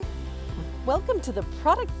Welcome to the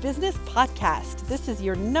Product Business Podcast. This is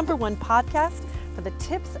your number one podcast for the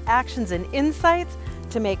tips, actions, and insights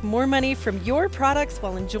to make more money from your products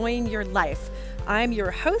while enjoying your life. I'm your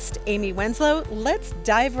host, Amy Wenslow. Let's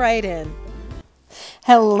dive right in.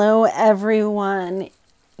 Hello, everyone.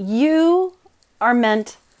 You are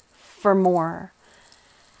meant for more.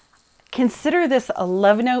 Consider this a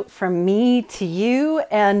love note from me to you,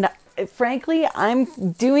 and frankly, I'm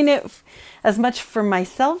doing it as much for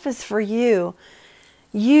myself as for you.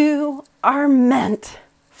 You are meant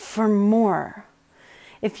for more.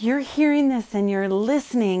 If you're hearing this and you're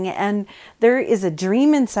listening and there is a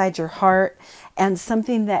dream inside your heart and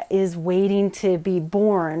something that is waiting to be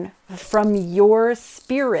born from your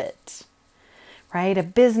spirit, right? A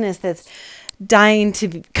business that's dying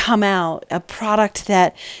to come out, a product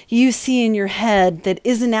that you see in your head that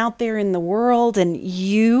isn't out there in the world and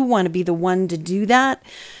you want to be the one to do that,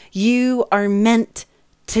 you are meant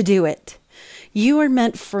to do it. You are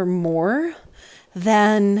meant for more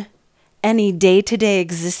than any day-to-day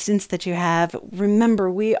existence that you have.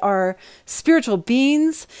 Remember, we are spiritual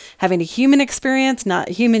beings having a human experience, not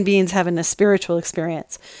human beings having a spiritual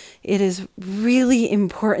experience. It is really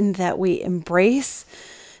important that we embrace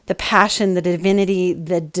the passion, the divinity,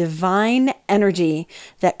 the divine energy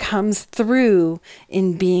that comes through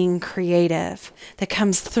in being creative, that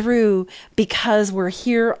comes through because we're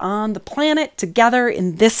here on the planet together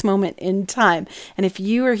in this moment in time. And if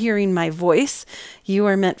you are hearing my voice, you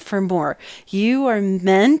are meant for more. You are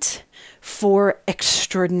meant for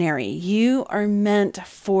extraordinary. You are meant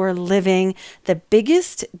for living the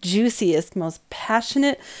biggest, juiciest, most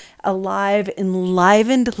passionate, alive,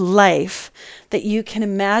 enlivened life that you can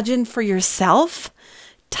imagine for yourself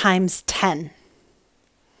times 10.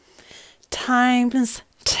 Times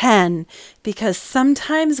 10. Because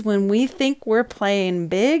sometimes when we think we're playing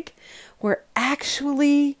big, we're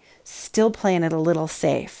actually still playing it a little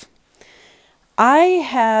safe. I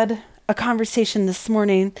had a conversation this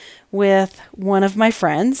morning with one of my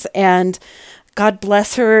friends, and God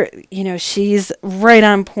bless her, she's right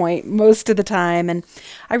on point most of the time. And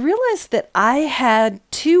I realized that I had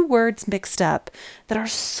two words mixed up that are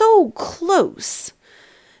so close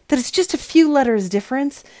that it's just a few letters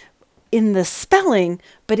difference in the spelling,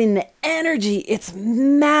 but in the energy, it's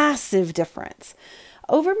massive difference.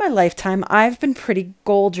 Over my lifetime, I've been pretty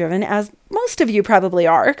goal-driven, as most of you probably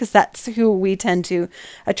are, because that's who we tend to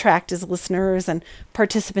attract as listeners and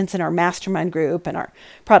participants in our mastermind group and our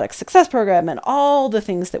product success program and all the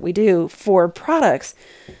things that we do for products.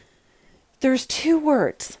 There's two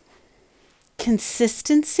words: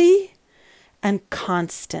 consistency and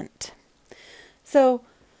constant. So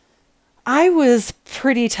I was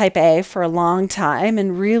pretty type A for a long time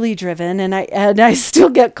and really driven, and I still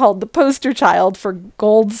get called the poster child for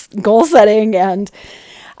goal setting, and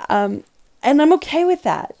I'm okay with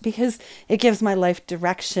that because it gives my life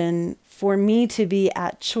direction for me to be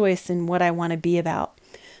at choice in what I want to be about.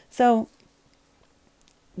 So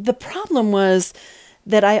the problem was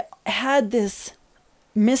that I had this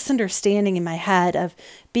misunderstanding in my head of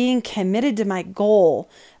being committed to my goal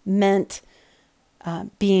meant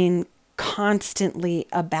being constantly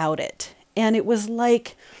about it. And it was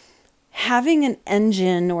like having an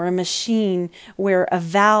engine or a machine where a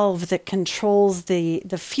valve that controls the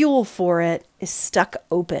fuel for it is stuck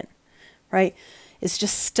open, right? It's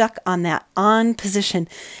just stuck on that on position.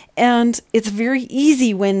 And it's very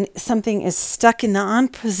easy when something is stuck in the on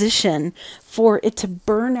position for it to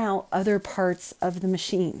burn out other parts of the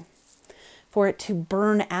machine, for it to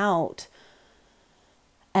burn out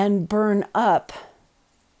and burn up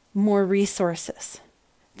more resources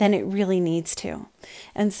than it really needs to.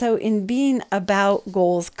 And so in being about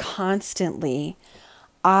goals constantly,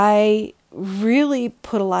 I really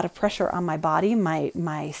put a lot of pressure on my body,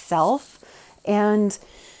 myself, and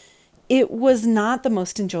it was not the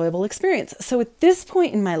most enjoyable experience. So at this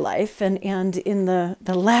point in my life and in the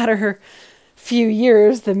latter few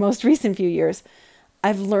years, the most recent few years,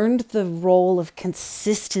 I've learned the role of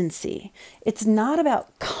consistency. It's not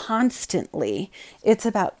about constantly, it's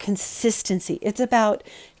about consistency. It's about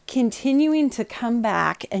continuing to come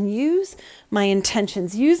back and use my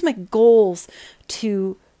intentions, use my goals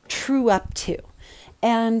to true up to.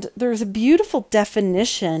 And there's a beautiful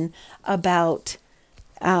definition about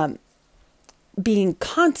being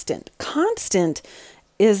constant. Constant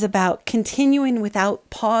is about continuing without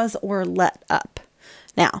pause or let up.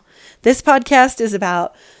 Now, this podcast is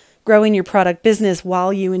about growing your product business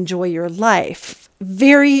while you enjoy your life,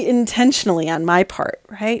 very intentionally on my part,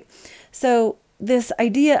 right? So this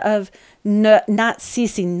idea of not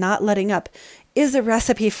ceasing, not letting up, is a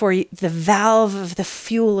recipe for the valve of the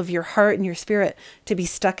fuel of your heart and your spirit to be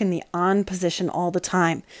stuck in the on position all the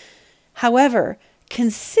time. However,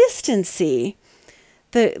 consistency,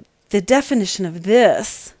 the definition of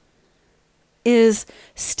this is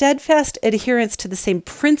steadfast adherence to the same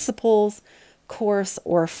principles, course,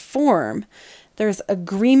 or form. There's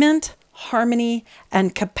agreement, harmony,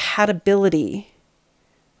 and compatibility.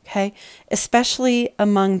 Okay, especially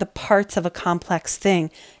among the parts of a complex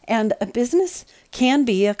thing. And a business can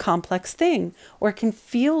be a complex thing or can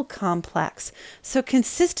feel complex. So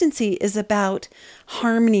consistency is about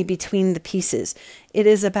harmony between the pieces. It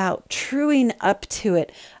is about truing up to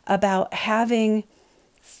it, about having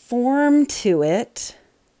form to it,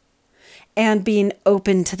 and being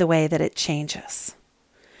open to the way that it changes.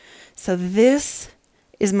 So this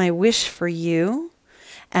is my wish for you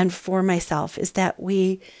and for myself, is that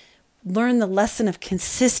we learn the lesson of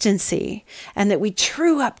consistency and that we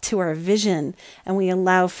true up to our vision and we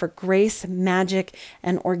allow for grace, magic,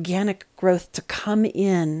 and organic growth to come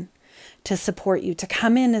in to support you, to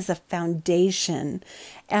come in as a foundation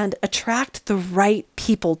and attract the right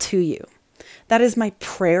people to you. That is my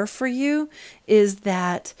prayer for you, is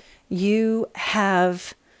that you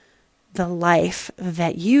have the life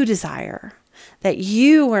that you desire, that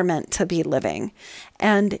you are meant to be living,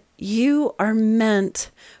 and you are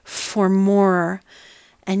meant for more,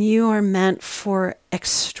 and you are meant for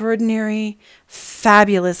extraordinary,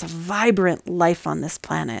 fabulous, vibrant life on this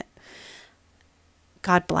planet.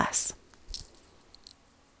 God bless.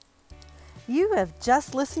 You have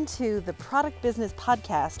just listened to the Product Business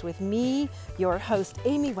Podcast with me, your host,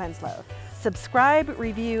 Amy Wenslow. Subscribe,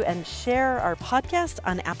 review, and share our podcast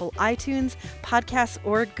on Apple iTunes, Podcasts,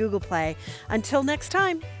 or Google Play. Until next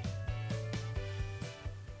time.